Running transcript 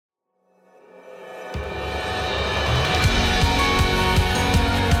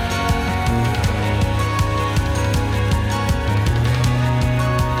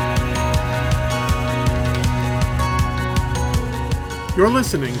You're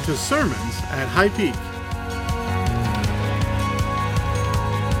listening to Sermons at High Peak.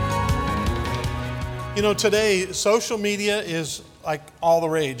 You know, today, social media is like all the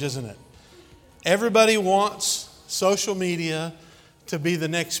rage, isn't it? Everybody wants social media to be the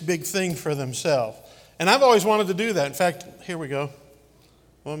next big thing for themselves. And I've always wanted to do that. In fact, here we go.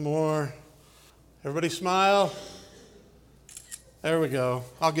 One more. Everybody smile. There we go.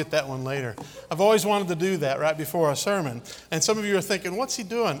 I'll get that one later. I've always wanted to do that right before a sermon. And some of you are thinking, what's he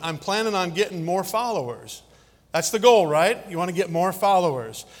doing? I'm planning on getting more followers. That's the goal, right? You want to get more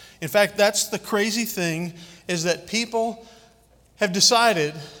followers. In fact, that's the crazy thing, is that people have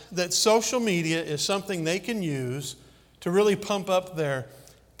decided that social media is something they can use to really pump up their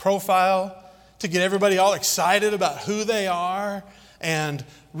profile, to get everybody all excited about who they are, and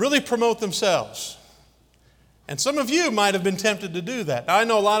really promote themselves. And some of you might have been tempted to do that. Now, I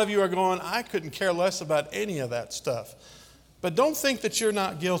know a lot of you are going, I couldn't care less about any of that stuff. But don't think that you're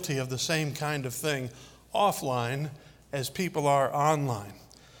not guilty of the same kind of thing offline as people are online.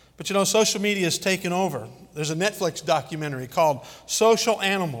 But you know, social media has taken over. There's a Netflix documentary called Social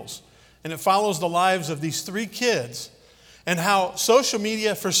Animals, and it follows the lives of these 3 kids and how social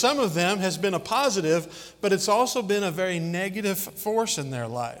media, for some of them, has been a positive, but it's also been a very negative force in their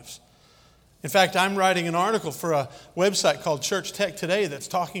lives. In fact, I'm writing an article for a website called Church Tech Today that's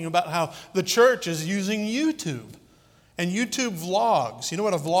talking about how the church is using YouTube and YouTube vlogs. You know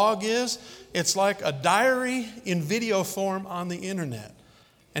what a vlog is? It's like a diary in video form on the internet.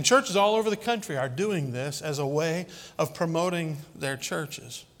 And churches all over the country are doing this as a way of promoting their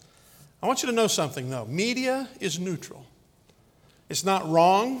churches. I want you to know something, though. Media is neutral. It's not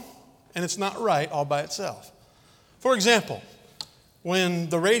wrong and it's not right all by itself. For example, when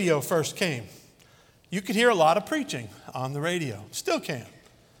the radio first came, you could hear a lot of preaching on the radio. Still can.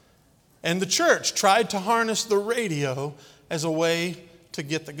 And the church tried to harness the radio as a way to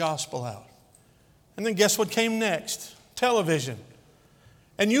get the gospel out. And then guess what came next? Television.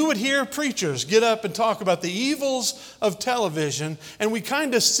 And you would hear preachers get up and talk about the evils of television, and we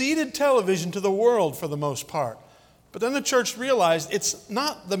kind of ceded television to the world for the most part. But then the church realized it's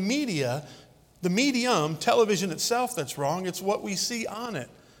not the media, the medium, television itself, that's wrong. It's what we see on it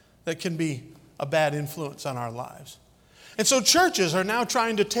that can be a bad influence on our lives. And so churches are now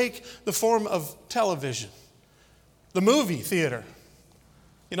trying to take the form of television, the movie theater.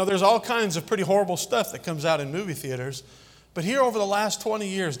 You know, there's all kinds of pretty horrible stuff that comes out in movie theaters. But here over the last 20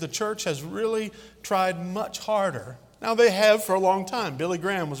 years, the church has really tried much harder. Now, they have for a long time. Billy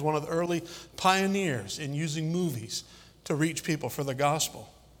Graham was one of the early pioneers in using movies to reach people for the gospel.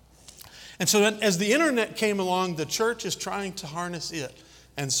 And so as the internet came along, the church is trying to harness it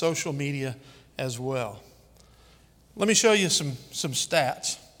and social media as well. Let me show you some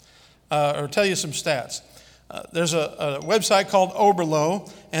stats, or tell you some stats. There's a website called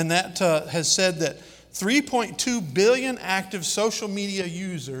Oberlo, and that has said that 3.2 billion active social media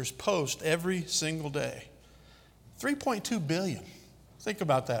users post every single day. 3.2 billion. Think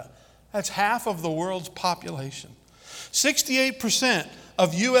about that. That's half of the world's population. 68%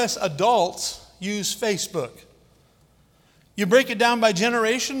 of U.S. adults use Facebook. You break it down by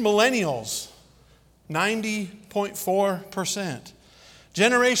generation, millennials, 90.4%.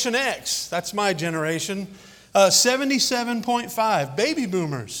 Generation X, that's my generation, 77.5%. Baby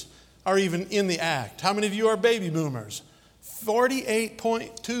boomers are even in the act. How many of you are baby boomers?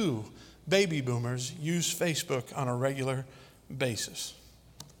 48.2% baby boomers use Facebook on a regular basis.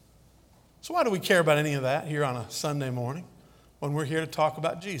 So why do we care about any of that here on a Sunday morning when we're here to talk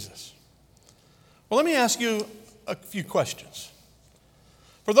about Jesus? Well, let me ask you a few questions.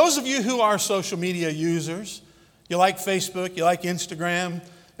 For those of you who are social media users, you like Facebook, you like Instagram,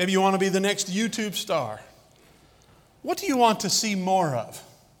 maybe you want to be the next YouTube star. What do you want to see more of?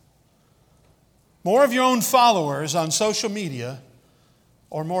 More of your own followers on social media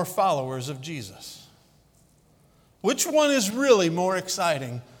or more followers of Jesus? Which one is really more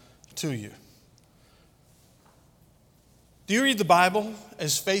exciting to you? Do you read the Bible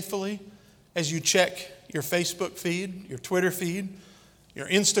as faithfully as you check your Facebook feed, your Twitter feed, your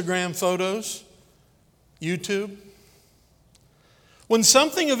Instagram photos, YouTube? When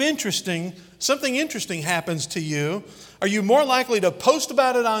something interesting happens to you, are you more likely to post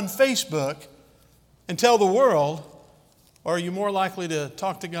about it on Facebook and tell the world, or are you more likely to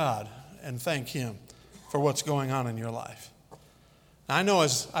talk to God and thank Him for what's going on in your life? Now, I know,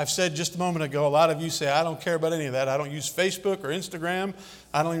 as I've said just a moment ago, a lot of you say, I don't care about any of that. I don't use Facebook or Instagram.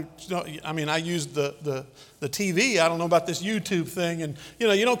 I use the TV. I don't know about this YouTube thing. And,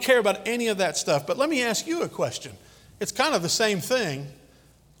 you don't care about any of that stuff. But let me ask you a question. It's kind of the same thing,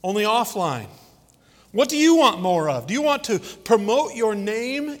 only offline. What do you want more of? Do you want to promote your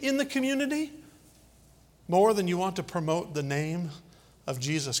name in the community more than you want to promote the name of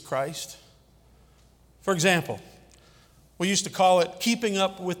Jesus Christ? For example, we used to call it keeping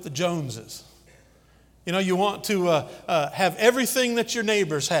up with the Joneses. You know, you want to have everything that your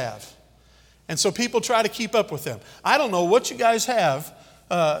neighbors have. And so people try to keep up with them. I don't know what you guys have,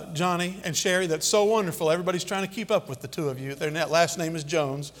 Johnny and Sherry, that's so wonderful. Everybody's trying to keep up with the two of you. Their last name is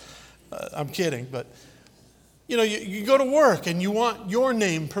Jones. I'm kidding, but you know, you go to work and you want your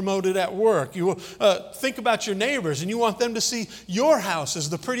name promoted at work. You think about your neighbors and you want them to see your house as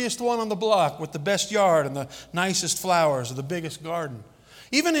the prettiest one on the block with the best yard and the nicest flowers or the biggest garden.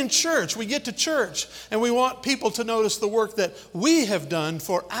 Even in church, we get to church and we want people to notice the work that we have done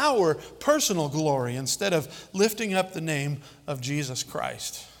for our personal glory instead of lifting up the name of Jesus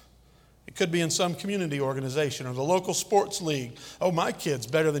Christ. It could be in some community organization or the local sports league. Oh, my kid's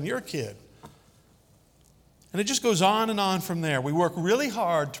better than your kid. And it just goes on and on from there. We work really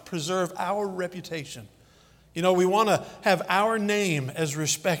hard to preserve our reputation. You know, we want to have our name as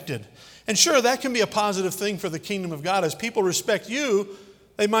respected. And sure, that can be a positive thing for the kingdom of God. As people respect you,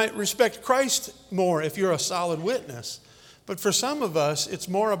 they might respect Christ more if you're a solid witness. But for some of us, it's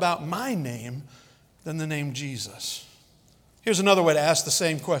more about my name than the name Jesus. Here's another way to ask the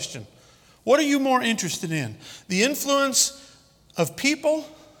same question. What are you more interested in? The influence of people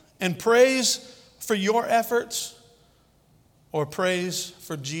and praise for your efforts, or praise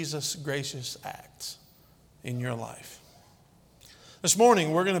for Jesus' gracious acts in your life? This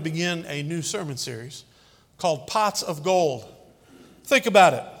morning, we're going to begin a new sermon series called Pots of Gold. Think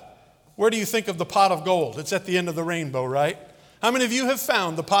about it. Where do you think of the pot of gold? It's at the end of the rainbow, right? How many of you have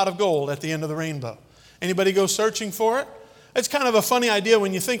found the pot of gold at the end of the rainbow? Anybody go searching for it? It's kind of a funny idea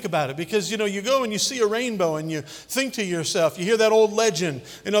when you think about it because, you know, you go and you see a rainbow and you think to yourself, you hear that old legend,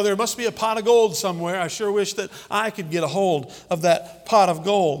 you know, there must be a pot of gold somewhere. I sure wish that I could get a hold of that pot of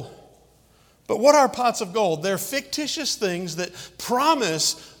gold. But what are pots of gold? They're fictitious things that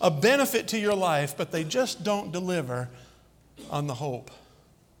promise a benefit to your life, but they just don't deliver on the hope.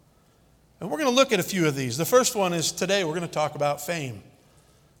 And we're going to look at a few of these. The first one is today we're going to talk about fame.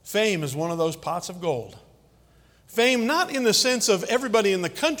 Fame is one of those pots of gold. Fame not in the sense of everybody in the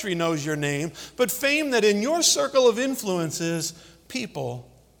country knows your name, but fame that in your circle of influences, people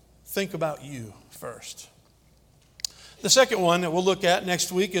think about you first. The second one that we'll look at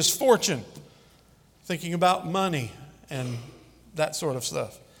next week is fortune, thinking about money and that sort of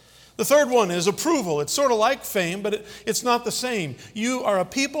stuff. The third one is approval. It's sort of like fame, but it's not the same. You are a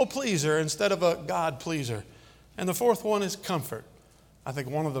people pleaser instead of a God pleaser. And the fourth one is comfort. I think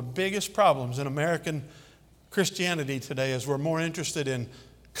one of the biggest problems in American Christianity today is we're more interested in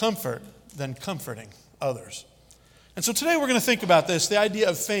comfort than comforting others. And so today we're going to think about this, the idea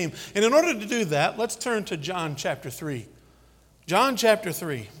of fame. And in order to do that, let's turn to John chapter 3. John chapter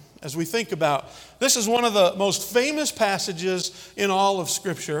 3, as we think about, this is one of the most famous passages in all of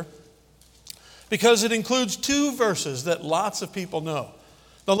Scripture because it includes two verses that lots of people know.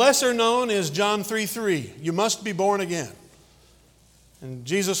 The lesser known is John 3:3. You must be born again. And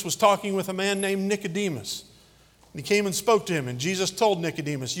Jesus was talking with a man named Nicodemus. And he came and spoke to him, and Jesus told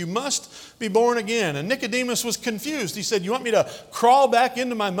Nicodemus, you must be born again. And Nicodemus was confused. He said, you want me to crawl back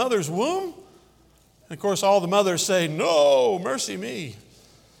into my mother's womb? And of course, all the mothers say, no, mercy me.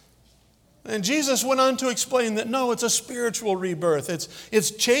 And Jesus went on to explain that no, it's a spiritual rebirth.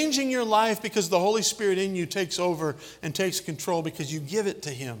 It's changing your life because the Holy Spirit in you takes over and takes control because you give it to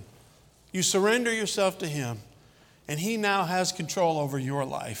Him. You surrender yourself to Him, and He now has control over your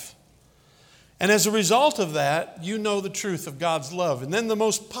life. And as a result of that, you know the truth of God's love. And then the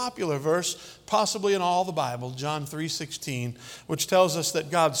most popular verse, possibly in all the Bible, John 3:16, which tells us that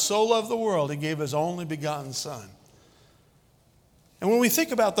God so loved the world, He gave His only begotten Son. And when we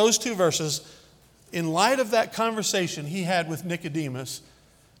think about those two verses, in light of that conversation He had with Nicodemus,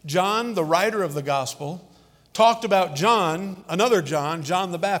 John, the writer of the gospel, talked about John, another John,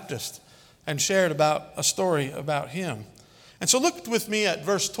 John the Baptist, and shared about a story about him. And so look with me at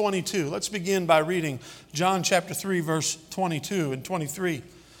verse 22. Let's begin by reading John chapter 3, verse 22 and 23. It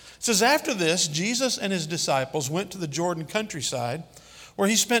says, after this, Jesus and His disciples went to the Jordan countryside, where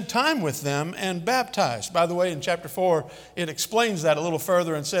He spent time with them and baptized. By the way, in chapter 4, it explains that a little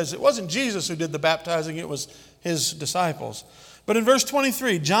further and says it wasn't Jesus who did the baptizing, it was His disciples. But in verse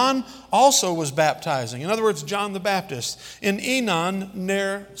 23, John also was baptizing. In other words, John the Baptist, in Enon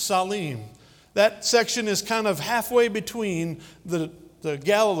near Salim. That section is kind of halfway between the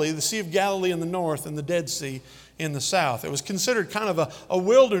Galilee, the Sea of Galilee in the north, and the Dead Sea in the south. It was considered kind of a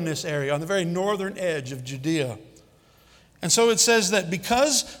wilderness area on the very northern edge of Judea. And so it says that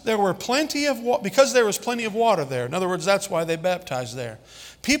because there was plenty of water there, in other words, that's why they baptized there.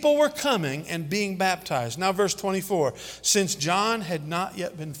 People were coming and being baptized. Now verse 24, since John had not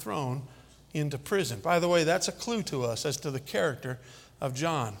yet been thrown into prison. By the way, that's a clue to us as to the character of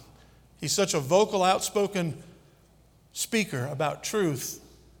John. He's such a vocal, outspoken speaker about truth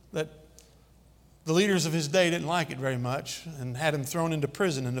that the leaders of his day didn't like it very much and had him thrown into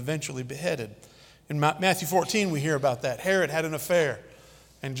prison and eventually beheaded. In Matthew 14, we hear about that. Herod had an affair,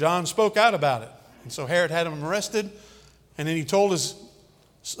 and John spoke out about it. And so Herod had him arrested, and then he told his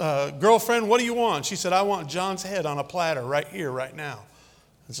girlfriend, what do you want? She said, I want John's head on a platter right here, right now.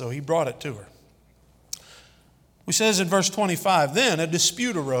 And so he brought it to her. He says in verse 25, then a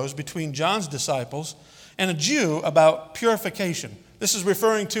dispute arose between John's disciples and a Jew about purification. This is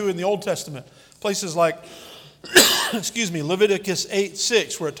referring to in the Old Testament, places like Leviticus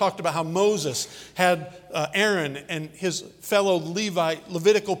 8:6, where it talked about how Moses had Aaron and his fellow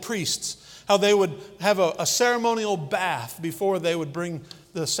Levitical priests, how they would have a ceremonial bath before they would bring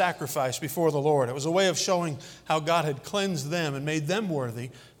the sacrifice before the Lord. It was a way of showing how God had cleansed them and made them worthy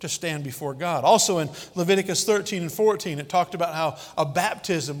to stand before God. Also in Leviticus 13 and 14, it talked about how a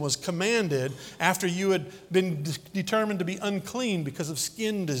baptism was commanded after you had been determined to be unclean because of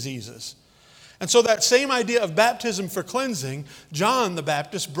skin diseases. And so that same idea of baptism for cleansing, John the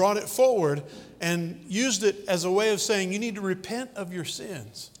Baptist brought it forward and used it as a way of saying you need to repent of your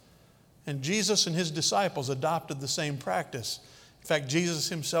sins. And Jesus and his disciples adopted the same practice. In fact, Jesus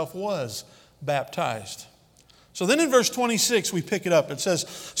himself was baptized. So then in verse 26, we pick it up. It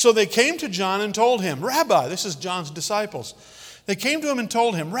says, so they came to John and told him, Rabbi, this is John's disciples. They came to him and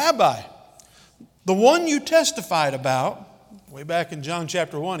told him, Rabbi, the one you testified about, way back in John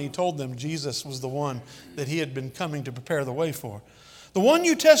chapter 1, he told them Jesus was the one that he had been coming to prepare the way for. The one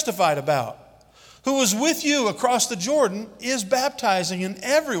you testified about, who was with you across the Jordan, is baptizing, and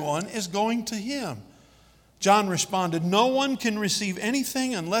everyone is going to him. John responded, no one can receive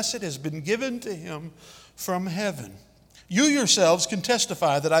anything unless it has been given to him from heaven. You yourselves can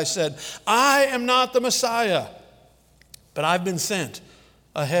testify that I said, I am not the Messiah, but I've been sent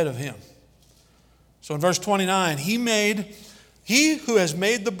ahead of him. So in verse 29, he who has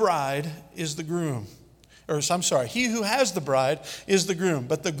made the bride is the groom. He who has the bride is the groom.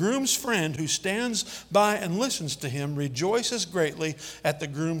 But the groom's friend who stands by and listens to him rejoices greatly at the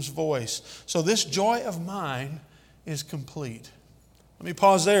groom's voice. So this joy of mine is complete. Let me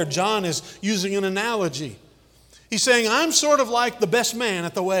pause there. John is using an analogy. He's saying, I'm sort of like the best man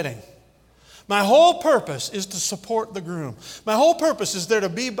at the wedding. My whole purpose is to support the groom. My whole purpose is there to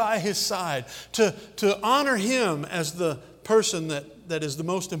be by his side, to honor him as the person that is the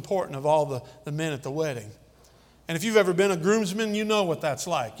most important of all the men at the wedding. And if you've ever been a groomsman, you know what that's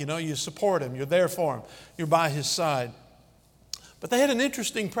like. You know, you support him, you're there for him, you're by his side. But they had an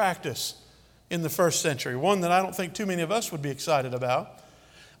interesting practice in the first century, one that I don't think too many of us would be excited about.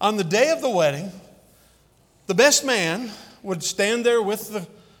 On the day of the wedding, the best man would stand there with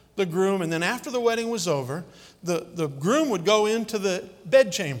the groom, and then after the wedding was over, the groom would go into the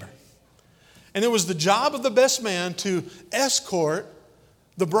bedchamber. And it was the job of the best man to escort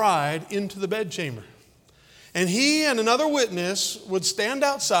the bride into the bedchamber. And he and another witness would stand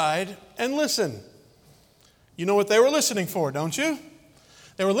outside and listen. You know what they were listening for, don't you?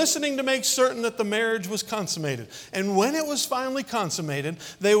 They were listening to make certain that the marriage was consummated. And when it was finally consummated,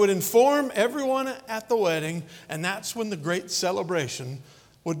 they would inform everyone at the wedding, and that's when the great celebration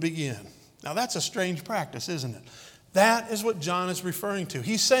would begin. Now that's a strange practice, isn't it? That is what John is referring to.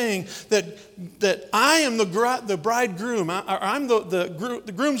 He's saying that I am the bridegroom, or I'm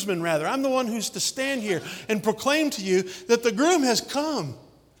the groomsman rather. I'm the one who's to stand here and proclaim to you that the groom has come.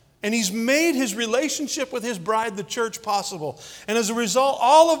 And he's made his relationship with his bride, the church, possible. And as a result,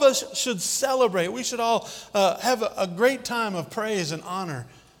 all of us should celebrate. We should all have a great time of praise and honor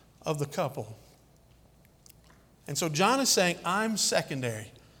of the couple. And so John is saying, I'm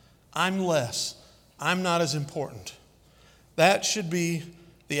secondary. I'm less. I'm not as important. That should be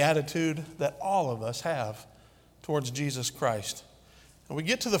the attitude that all of us have towards Jesus Christ. And we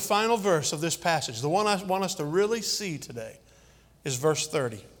get to the final verse of this passage. The one I want us to really see today is verse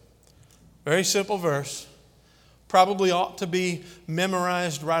 30. Very simple verse. Probably ought to be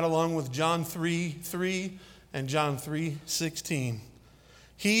memorized right along with John 3:3 and John 3:16.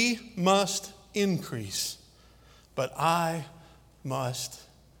 He must increase, but I must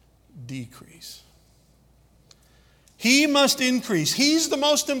decrease. He must increase. He's the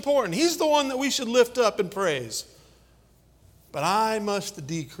most important. He's the one that we should lift up and praise. But I must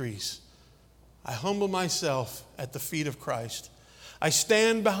decrease. I humble myself at the feet of Christ. I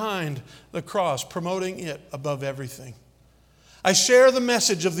stand behind the cross, promoting it above everything. I share the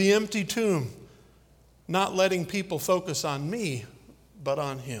message of the empty tomb, not letting people focus on me, but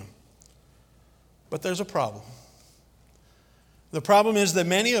on Him. But there's a problem. The problem is that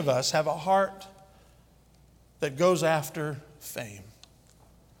many of us have a heart that goes after fame.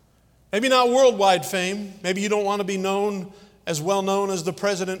 Maybe not worldwide fame. Maybe you don't want to be known as well known as the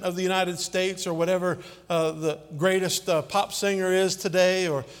President of the United States or whatever the greatest pop singer is today,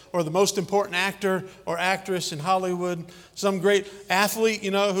 or the most important actor or actress in Hollywood, some great athlete,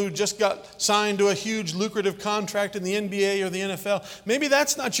 who just got signed to a huge lucrative contract in the NBA or the NFL. Maybe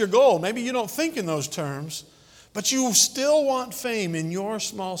that's not your goal. Maybe you don't think in those terms, but you still want fame in your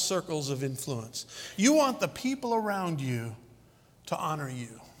small circles of influence. You want the people around you to honor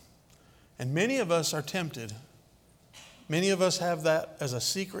you. And many of us are tempted. Many of us have that as a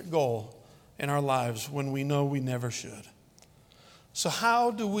secret goal in our lives when we know we never should. So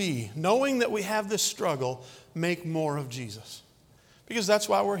how do we, knowing that we have this struggle, make more of Jesus? Because that's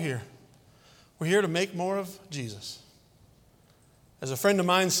why we're here. We're here to make more of Jesus. As a friend of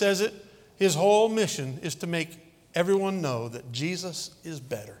mine says it, his whole mission is to make everyone know that Jesus is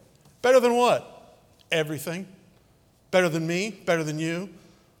better. Better than what? Everything. Better than me, better than you,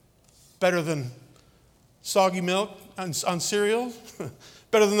 better than soggy milk on cereal,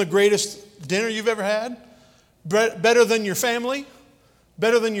 better than the greatest dinner you've ever had, better than your family,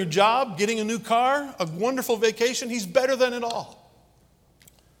 better than your job, getting a new car, a wonderful vacation. He's better than it all.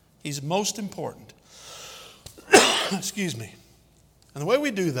 He's most important. Excuse me. And the way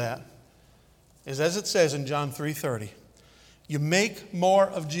we do that is, as it says in John 3:30, you make more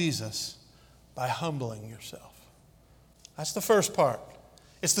of Jesus by humbling yourself. That's the first part.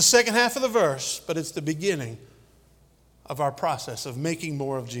 It's the second half of the verse, but it's the beginning of our process of making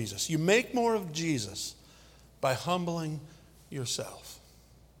more of Jesus. You make more of Jesus by humbling yourself.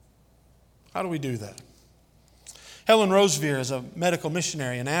 How do we do that? Helen Roseveare is a medical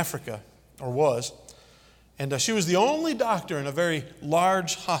missionary in Africa, or was, and she was the only doctor in a very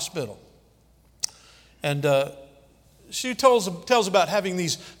large hospital. And she tells about having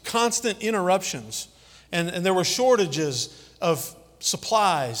these constant interruptions, and there were shortages of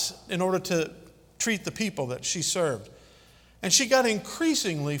supplies in order to treat the people that she served. And she got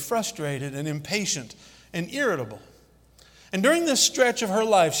increasingly frustrated and impatient and irritable. And during this stretch of her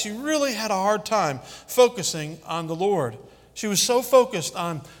life, she really had a hard time focusing on the Lord. She was so focused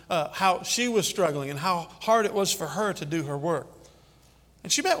on how she was struggling and how hard it was for her to do her work.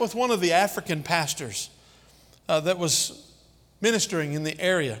 And she met with one of the African pastors that was ministering in the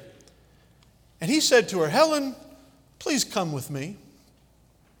area. And he said to her, "Helen, please come with me."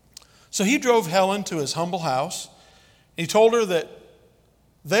 So he drove Helen to his humble house. He told her that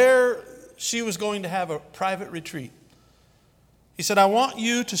there she was going to have a private retreat. He said, "I want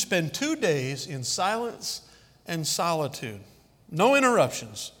you to spend 2 days in silence and solitude. No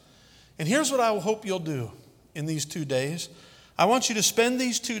interruptions. And here's what I hope you'll do in these 2 days. I want you to spend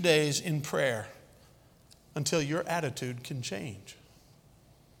these 2 days in prayer until your attitude can change."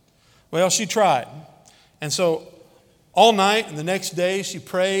 Well, she tried. And so all night and the next day she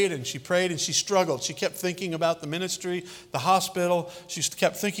prayed and she struggled. She kept thinking about the ministry, the hospital. She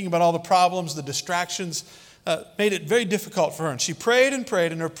kept thinking about all the problems, the distractions. Made it very difficult for her. And she prayed,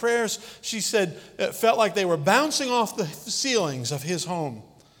 and her prayers, she said, felt like they were bouncing off the ceilings of his home.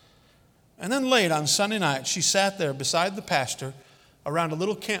 And then late on Sunday night, she sat there beside the pastor around a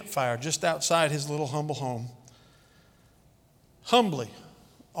little campfire just outside his little humble home. Humbly,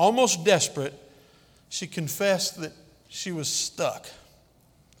 almost desperate, she confessed that she was stuck.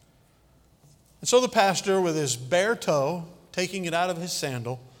 And so the pastor, with his bare toe, taking it out of his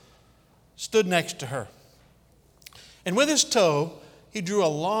sandal, stood next to her. And with his toe, he drew a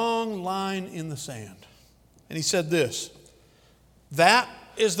long line in the sand. And he said this, "That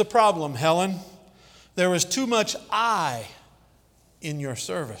is the problem, Helen. There is too much I in your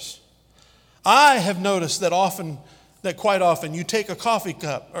service. I have noticed that quite often you take a coffee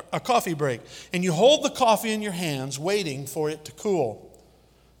cup or a coffee break and you hold the coffee in your hands waiting for it to cool."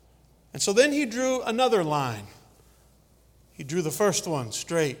 And so then he drew another line. He drew the first one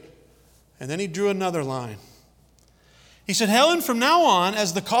straight, and then he drew another line. He said, "Helen, from now on,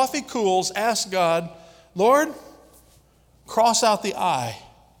 as the coffee cools, ask God, Lord, cross out the I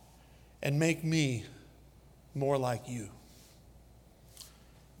and make me more like you."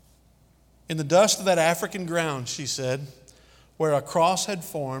 In the dust of that African ground, she said, where a cross had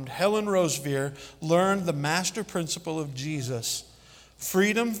formed, Helen Roseveare learned the master principle of Jesus.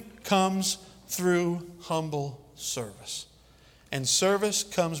 Freedom comes through humble service. And service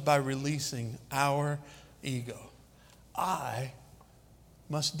comes by releasing our ego. I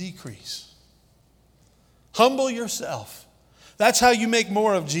must decrease. Humble yourself. That's how you make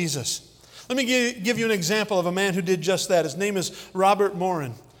more of Jesus. Let me give you an example of a man who did just that. His name is Robert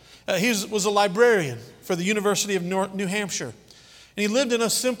Morin. He was a librarian for the University of New Hampshire. And he lived in a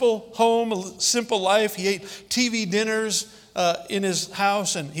simple home, a simple life. He ate TV dinners in his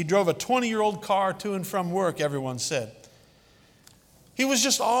house, and he drove a 20-year-old car to and from work, everyone said. He was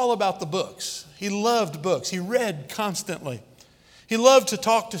just all about the books. He loved books. He read constantly. He loved to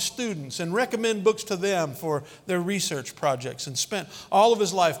talk to students and recommend books to them for their research projects, and spent all of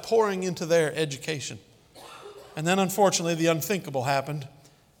his life pouring into their education. And then, unfortunately, the unthinkable happened,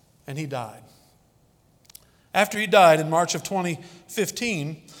 and he died. After he died in March of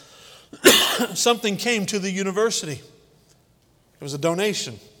 2015, something came to the university. It was a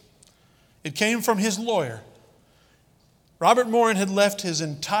donation. It came from his lawyer. Robert Morin had left his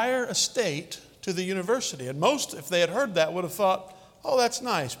entire estate to the university. And most, if they had heard that, would have thought, oh, that's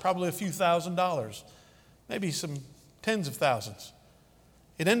nice, probably a few $1,000s, maybe some tens of thousands.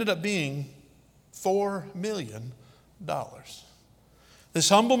 It ended up being $4 million. This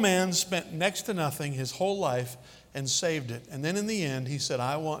humble man spent next to nothing his whole life and saved it. And then in the end, he said,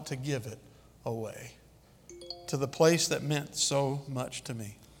 I want to give it away to the place that meant so much to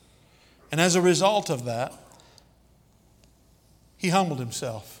me. And as a result of that, he humbled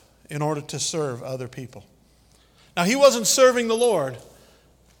himself in order to serve other people. Now, he wasn't serving the Lord,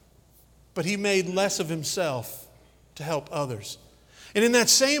 but he made less of himself to help others. And in that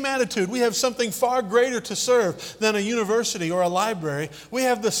same attitude, we have something far greater to serve than a university or a library. We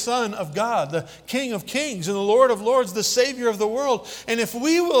have the Son of God, the King of Kings and the Lord of Lords, the Savior of the world. And if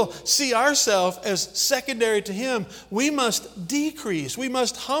we will see ourselves as secondary to Him, we must decrease. We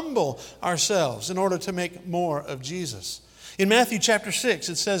must humble ourselves in order to make more of Jesus. In Matthew chapter 6,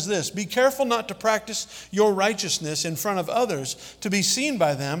 it says this, be careful not to practice your righteousness in front of others to be seen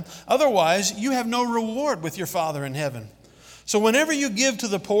by them. Otherwise, you have no reward with your Father in heaven. So whenever you give to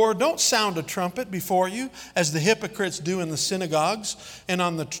the poor, don't sound a trumpet before you, as the hypocrites do in the synagogues and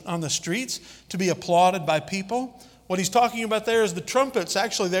on the streets, to be applauded by people. What he's talking about there is the trumpets.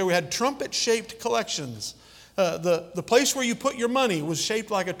 Actually, there we had trumpet-shaped collections. The place where you put your money was shaped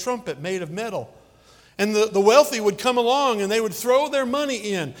like a trumpet made of metal. And the wealthy would come along and they would throw their money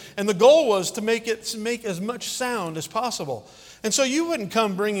in. And the goal was to make as much sound as possible. And so you wouldn't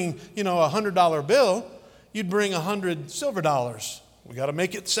come bringing, a $100 bill. You'd bring 100 silver dollars. We got to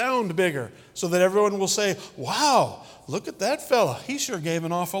make it sound bigger so that everyone will say, wow, look at that fella. He sure gave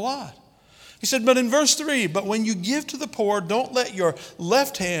an awful lot. He said, but in verse 3, but when you give to the poor, don't let your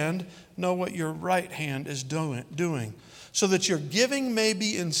left hand know what your right hand is doing, so that your giving may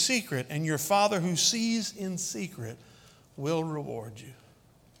be in secret, and your Father who sees in secret will reward you.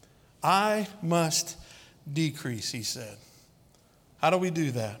 I must decrease, he said. How do we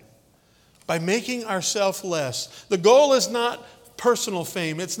do that? By making ourselves less. The goal is not personal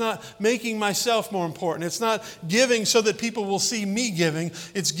fame. It's not making myself more important. It's not giving so that people will see me giving.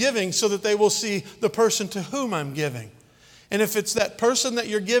 It's giving so that they will see the person to whom I'm giving. And if it's that person that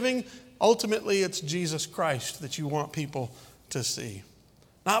you're giving, ultimately it's Jesus Christ that you want people to see.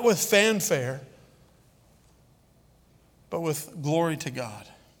 Not with fanfare, but with glory to God.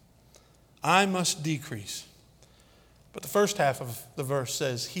 I must decrease. But the first half of the verse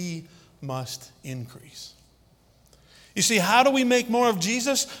says, He must increase. You see, how do we make more of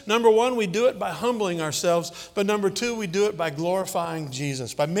Jesus? Number one, we do it by humbling ourselves. But number two, we do it by glorifying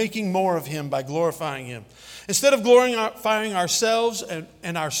Jesus, by making more of Him, by glorifying Him. Instead of glorifying ourselves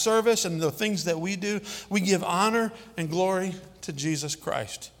and our service and the things that we do, we give honor and glory to Jesus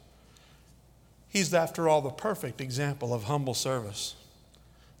Christ. He's, after all, the perfect example of humble service.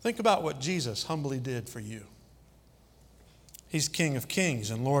 Think about what Jesus humbly did for you. He's King of Kings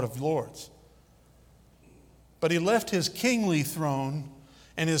and Lord of Lords. But He left His kingly throne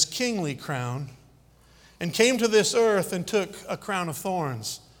and His kingly crown and came to this earth and took a crown of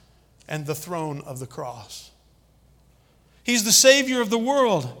thorns and the throne of the cross. He's the Savior of the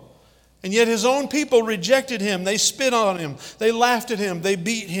world, and yet His own people rejected Him. They spit on Him. They laughed at Him. They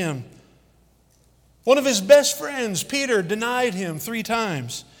beat Him. One of His best friends, Peter, denied Him 3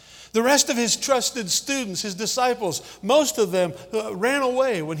 times. The rest of His trusted students, His disciples, most of them ran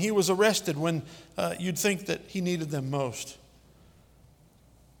away when He was arrested, when you'd think that He needed them most.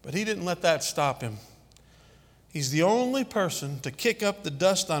 But He didn't let that stop Him. He's the only person to kick up the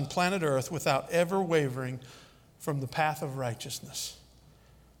dust on planet Earth without ever wavering from the path of righteousness,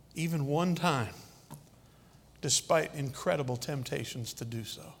 even one time, despite incredible temptations to do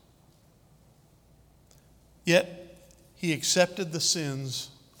so. Yet, He accepted the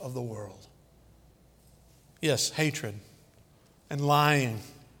sins of the world. Yes, hatred and lying,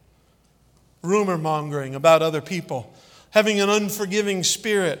 rumor mongering about other people, having an unforgiving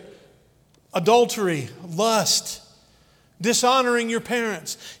spirit, adultery, lust, dishonoring your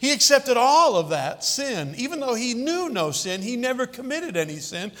parents. He accepted all of that sin. Even though he knew no sin, he never committed any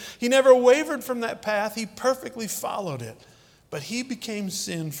sin. He never wavered from that path. He perfectly followed it. But he became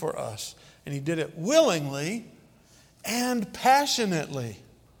sin for us. And he did it willingly and passionately.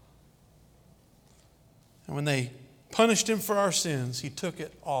 And when they punished him for our sins, he took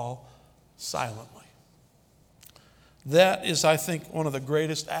it all silently. That is, I think, one of the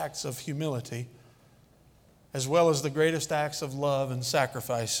greatest acts of humility, as well as the greatest acts of love and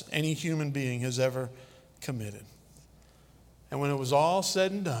sacrifice any human being has ever committed. And when it was all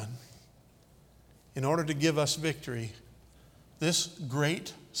said and done, in order to give us victory, this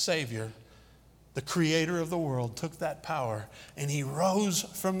great Savior, the creator of the world, took that power and he rose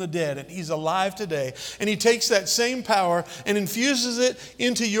from the dead, and he's alive today. And he takes that same power and infuses it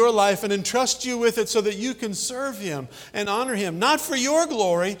into your life and entrusts you with it so that you can serve him and honor him, not for your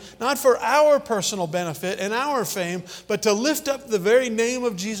glory, not for our personal benefit and our fame, but to lift up the very name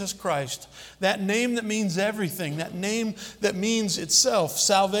of Jesus Christ, that name that means everything, that name that means itself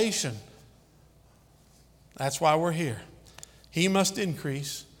salvation. That's why we're here. He must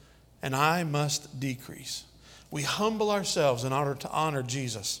increase and I must decrease. We humble ourselves in order to honor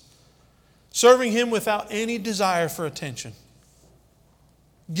Jesus, serving him without any desire for attention,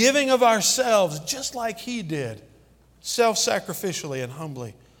 giving of ourselves just like he did, self-sacrificially and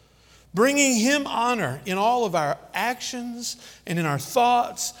humbly, bringing him honor in all of our actions and in our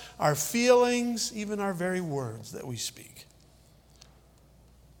thoughts, our feelings, even our very words that we speak.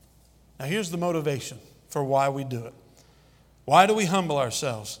 Now here's the motivation for why we do it. Why do we humble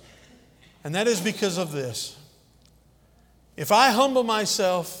ourselves? And that is because of this. If I humble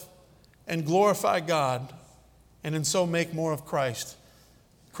myself and glorify God, and in so make more of Christ,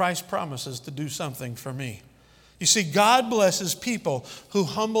 Christ promises to do something for me. You see, God blesses people who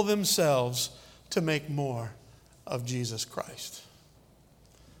humble themselves to make more of Jesus Christ.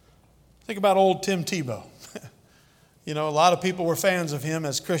 Think about old Tim Tebow. You know, a lot of people were fans of him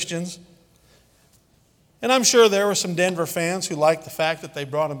as Christians. And I'm sure there were some Denver fans who liked the fact that they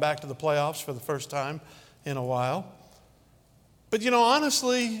brought him back to the playoffs for the first time in a while. But, you know,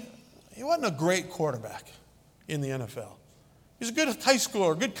 honestly, he wasn't a great quarterback in the NFL. He was a good high school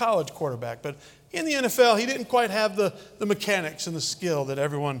or good college quarterback, but in the NFL, he didn't quite have the mechanics and the skill that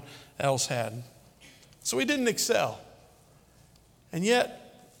everyone else had. So he didn't excel. And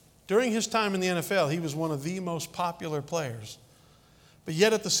yet, during his time in the NFL, he was one of the most popular players. But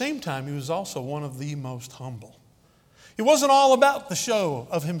yet at the same time, he was also one of the most humble. He wasn't all about the show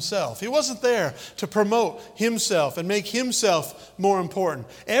of himself. He wasn't there to promote himself and make himself more important.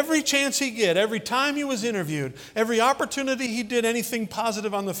 Every chance he get, every time he was interviewed, every opportunity he did anything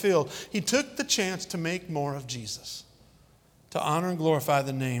positive on the field, he took the chance to make more of Jesus, to honor and glorify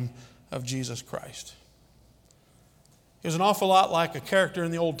the name of Jesus Christ. He was an awful lot like a character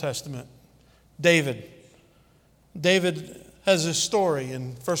in the Old Testament, David. David has this story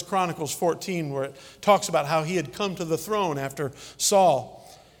in 1 Chronicles 14 where it talks about how he had come to the throne after Saul.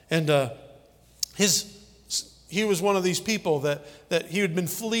 And he was one of these people that he had been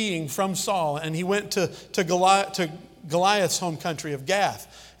fleeing from Saul, and he went to Goliath's home country of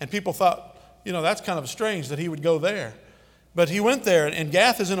Gath. And people thought, you know, that's kind of strange that he would go there. But he went there, and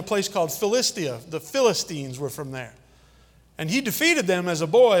Gath is in a place called Philistia. The Philistines were from there. And he defeated them as a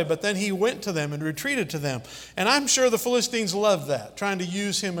boy, but then he went to them and retreated to them. And I'm sure the Philistines loved that, trying to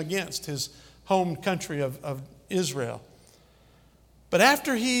use him against his home country of Israel. But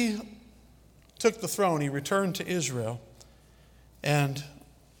after he took the throne, he returned to Israel, and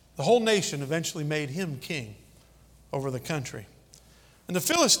the whole nation eventually made him king over the country. And the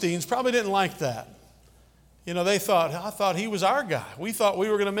Philistines probably didn't like that. You know, I thought he was our guy. We thought we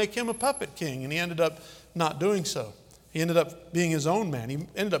were going to make him a puppet king, and he ended up not doing so. He ended up being his own man. He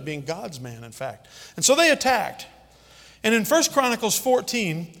ended up being God's man, in fact. And so they attacked. And in 1 Chronicles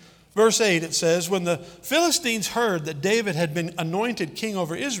 14, verse 8, it says, when the Philistines heard that David had been anointed king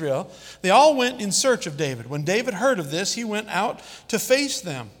over Israel, they all went in search of David. When David heard of this, he went out to face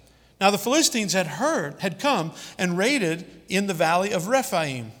them. Now the Philistines had come and raided in the valley of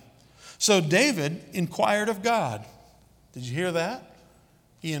Rephaim. So David inquired of God. Did you hear that?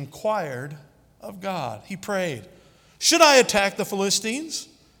 He inquired of God. He prayed, should I attack the Philistines?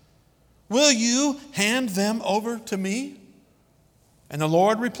 Will you hand them over to me? And the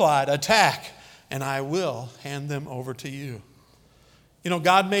Lord replied, attack, and I will hand them over to you. You know,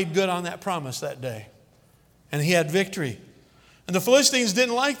 God made good on that promise that day, and he had victory. And the Philistines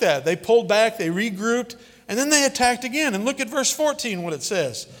didn't like that. They pulled back, they regrouped, and then they attacked again. And look at verse 14, what it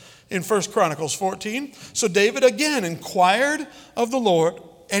says. in 1 Chronicles 14. So David again inquired of the Lord,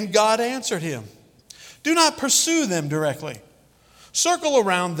 and God answered him. Do not pursue them directly. Circle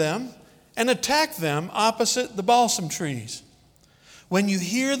around them and attack them opposite the balsam trees. When you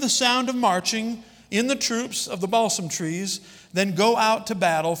hear the sound of marching in the troops of the balsam trees, then go out to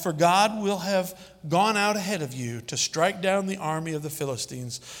battle, for God will have gone out ahead of you to strike down the army of the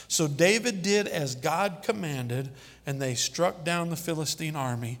Philistines. So David did as God commanded, and they struck down the Philistine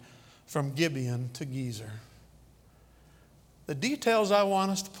army from Gibeon to Gezer. The details I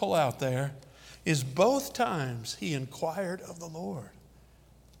want us to pull out there is both times he inquired of the Lord.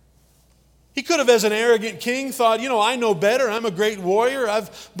 He could have, as an arrogant king, thought, I know better. I'm a great warrior.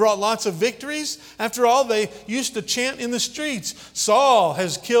 I've brought lots of victories. After all, they used to chant in the streets, Saul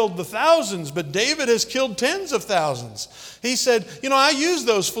has killed the thousands, but David has killed tens of thousands. He said, I used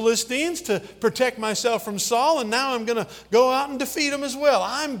those Philistines to protect myself from Saul, and now I'm going to go out and defeat him as well.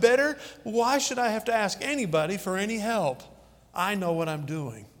 I'm better. Why should I have to ask anybody for any help? I know what I'm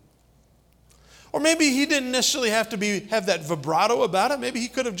doing. Or maybe he didn't necessarily have that vibrato about it. Maybe he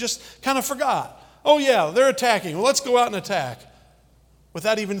could have just kind of forgot. Oh yeah, they're attacking. Well, let's go out and attack.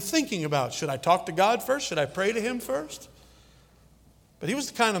 Without even thinking about, should I talk to God first? Should I pray to him first? But he was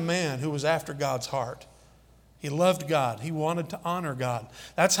the kind of man who was after God's heart. He loved God. He wanted to honor God.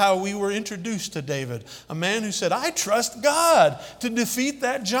 That's how we were introduced to David. A man who said, I trust God to defeat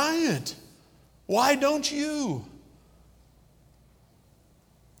that giant. Why don't you?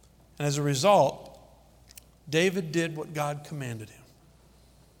 And as a result, David did what God commanded him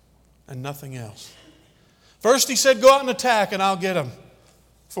and nothing else. First he said, go out and attack and I'll get them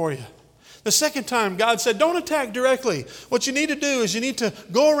for you. The second time God said, don't attack directly. What you need to do is you need to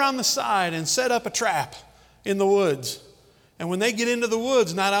go around the side and set up a trap in the woods. And when they get into the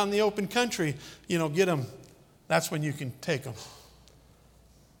woods, not out in the open country, get them. That's when you can take them.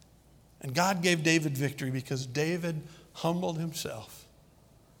 And God gave David victory because David humbled himself.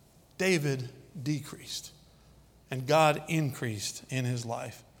 David decreased, and God increased in his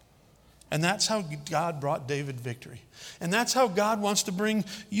life. And that's how God brought David victory. And that's how God wants to bring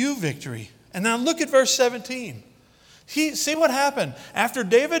you victory. And now look at verse 17. See what happened. After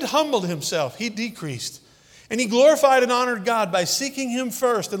David humbled himself, he decreased. And he glorified and honored God by seeking him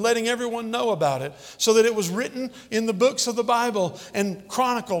first and letting everyone know about it, so that it was written in the books of the Bible and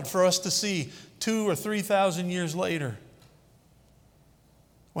chronicled for us to see 2,000 or 3,000 years later.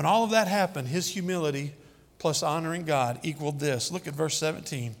 When all of that happened, his humility plus honoring God equaled this. Look at verse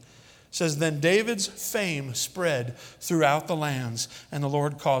 17. It says, then David's fame spread throughout the lands, and the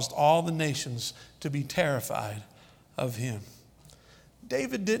Lord caused all the nations to be terrified of him.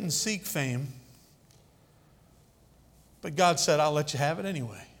 David didn't seek fame, but God said, I'll let you have it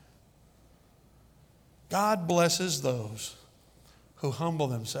anyway. God blesses those who humble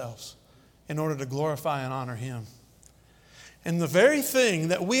themselves in order to glorify and honor him. And the very thing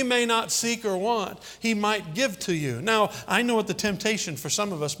that we may not seek or want, he might give to you. Now, I know what the temptation for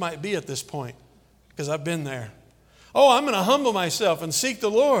some of us might be at this point, because I've been there. Oh, I'm going to humble myself and seek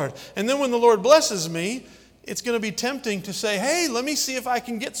the Lord. And then when the Lord blesses me, it's going to be tempting to say, hey, let me see if I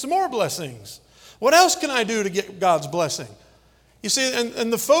can get some more blessings. What else can I do to get God's blessing? You see,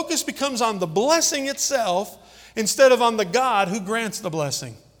 and the focus becomes on the blessing itself instead of on the God who grants the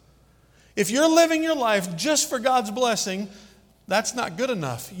blessing. If you're living your life just for God's blessing, that's not good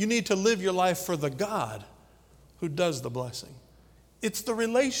enough. You need to live your life for the God who does the blessing. It's the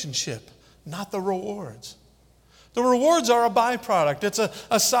relationship, not the rewards. The rewards are a byproduct. It's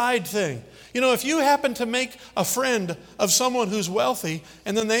a side thing. If you happen to make a friend of someone who's wealthy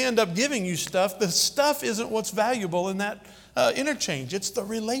and then they end up giving you stuff, the stuff isn't what's valuable in that interchange. It's the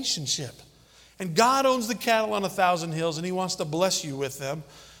relationship. And God owns the cattle on 1,000 hills, and he wants to bless you with them.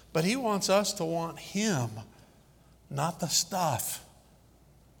 But he wants us to want him, not the stuff.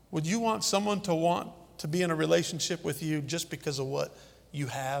 Would you want someone to want to be in a relationship with you just because of what you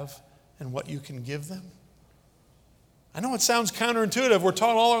have and what you can give them? I know it sounds counterintuitive. We're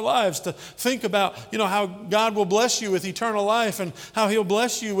taught all our lives to think about, how God will bless you with eternal life and how he'll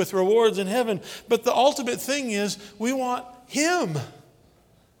bless you with rewards in heaven. But the ultimate thing is we want him.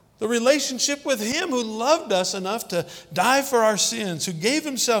 The relationship with him who loved us enough to die for our sins, who gave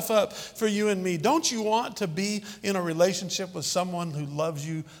himself up for you and me. Don't you want to be in a relationship with someone who loves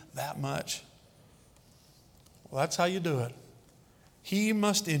you that much? Well, that's how you do it. He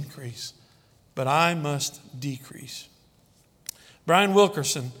must increase, but I must decrease. Brian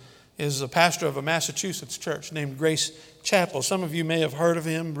Wilkerson is a pastor of a Massachusetts church named Grace Chapel. Some of you may have heard of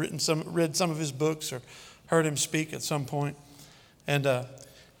him, read some of his books, or heard him speak at some point. And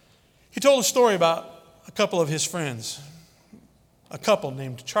he told a story about a couple of his friends. a couple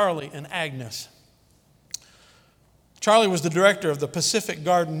named Charlie and Agnes. Charlie was the director of the Pacific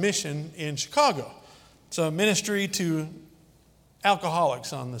Garden Mission in Chicago. It's a ministry to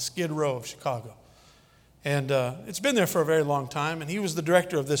alcoholics on the Skid Row of Chicago. And it's been there for a very long time, and he was the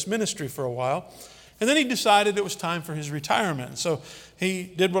director of this ministry for a while. And then he decided it was time for his retirement. And so he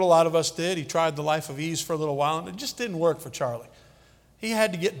did what a lot of us did. He tried the life of ease for a little while, and it just didn't work for Charlie. He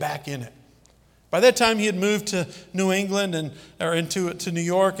had to get back in it. By that time, he had moved to New England to New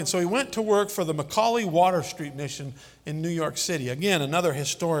York, and so he went to work for the Macaulay Water Street Mission in New York City. Again, another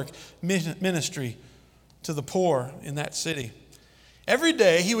historic ministry to the poor in that city. Every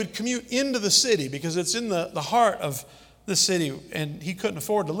day, he would commute into the city because it's in the heart of the city, and he couldn't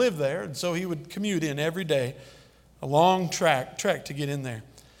afford to live there, and so he would commute in every day, a long trek to get in there.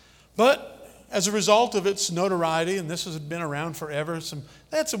 But as a result of its notoriety, and this has been around forever,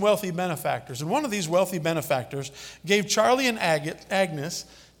 they had some wealthy benefactors. And one of these wealthy benefactors gave Charlie and Agnes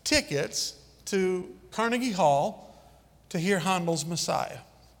tickets to Carnegie Hall to hear Handel's Messiah.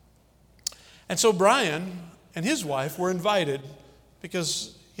 And so Brian and his wife were invited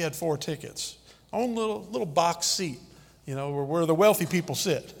because he had 4 tickets. Own little box seat, where the wealthy people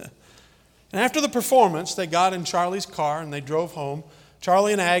sit. And after the performance, they got in Charlie's car and they drove home.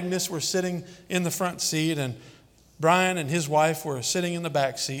 Charlie and Agnes were sitting in the front seat, and Brian and his wife were sitting in the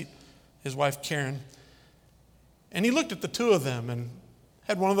back seat, his wife Karen. And he looked at the two of them and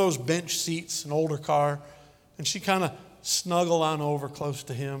had one of those bench seats, an older car, and she kind of snuggled on over close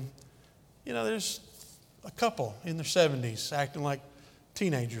to him. There's a couple in their 70s acting like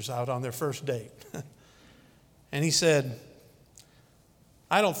teenagers out on their first date. And he said,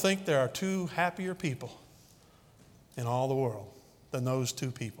 "I don't think there are 2 happier people in all the world than those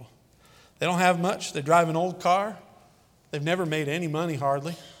 2 people. They don't have much. They drive an old car. They've never made any money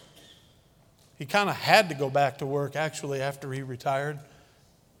hardly. He kind of had to go back to work actually after he retired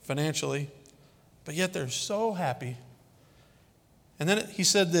financially, but yet they're so happy." And then he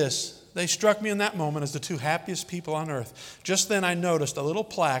said this, "They struck me in that moment as the 2 happiest people on earth. Just then I noticed a little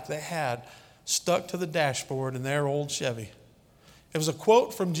plaque they had stuck to the dashboard in their old Chevy. It was a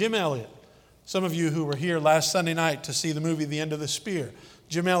quote from Jim Elliot. Some of you who were here last Sunday night to see the movie The End of the Spear,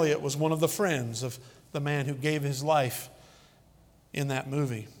 Jim Elliot was one of the friends of the man who gave his life in that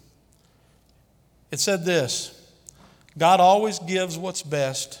movie. It said this, "God always gives what's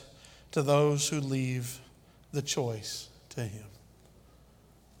best to those who leave the choice to Him."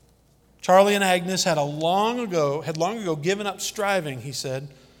 Charlie and Agnes had long ago given up striving, he said,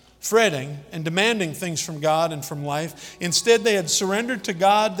 fretting and demanding things from God and from life. Instead, they had surrendered to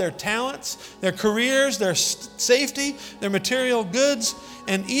God their talents, their careers, their safety, their material goods,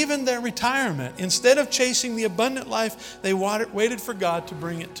 and even their retirement. Instead of chasing the abundant life, they waited for God to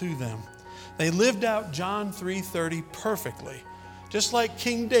bring it to them. They lived out John 3:30 perfectly, just like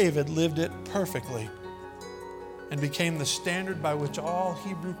King David lived it perfectly, and became the standard by which all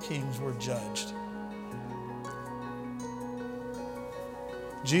Hebrew kings were judged.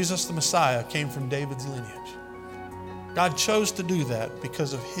 Jesus the Messiah came from David's lineage. God chose to do that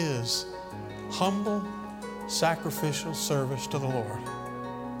because of His humble, sacrificial service to the Lord.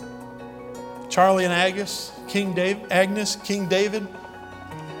 Charlie and Agnes, King David,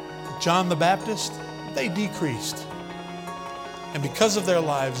 John the Baptist, they decreased. And because of their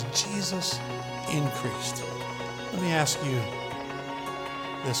lives, Jesus increased. Let me ask you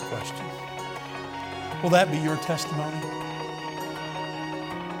this question. Will that be your testimony?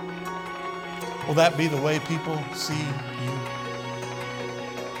 Will that be the way people see you?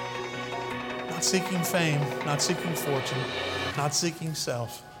 Not seeking fame, not seeking fortune, not seeking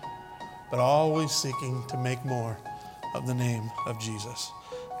self, but always seeking to make more of the name of Jesus.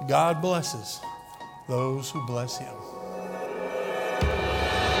 God blesses those who bless Him.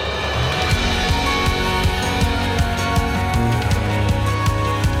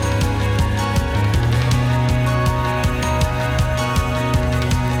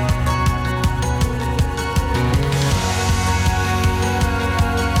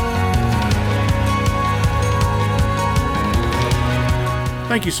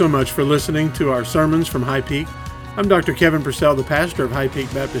 Thank you so much for listening to our sermons from High Peak. I'm Dr. Kevin Purcell, the pastor of High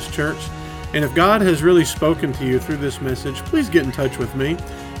Peak Baptist Church. And if God has really spoken to you through this message, please get in touch with me.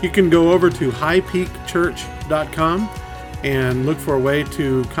 You can go over to highpeakchurch.com and look for a way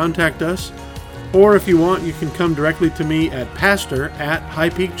to contact us. Or if you want, you can come directly to me at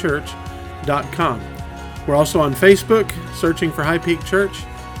pastor@highpeakchurch.com. We're also on Facebook, searching for High Peak Church.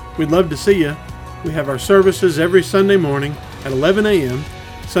 We'd love to see you. We have our services every Sunday morning at 11 a.m.,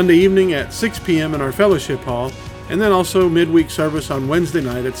 Sunday evening at 6 p.m. in our fellowship hall, and then also midweek service on Wednesday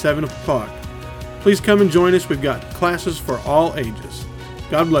night at 7 o'clock. Please come and join us. We've got classes for all ages.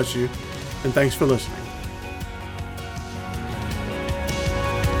 God bless you, and thanks for listening.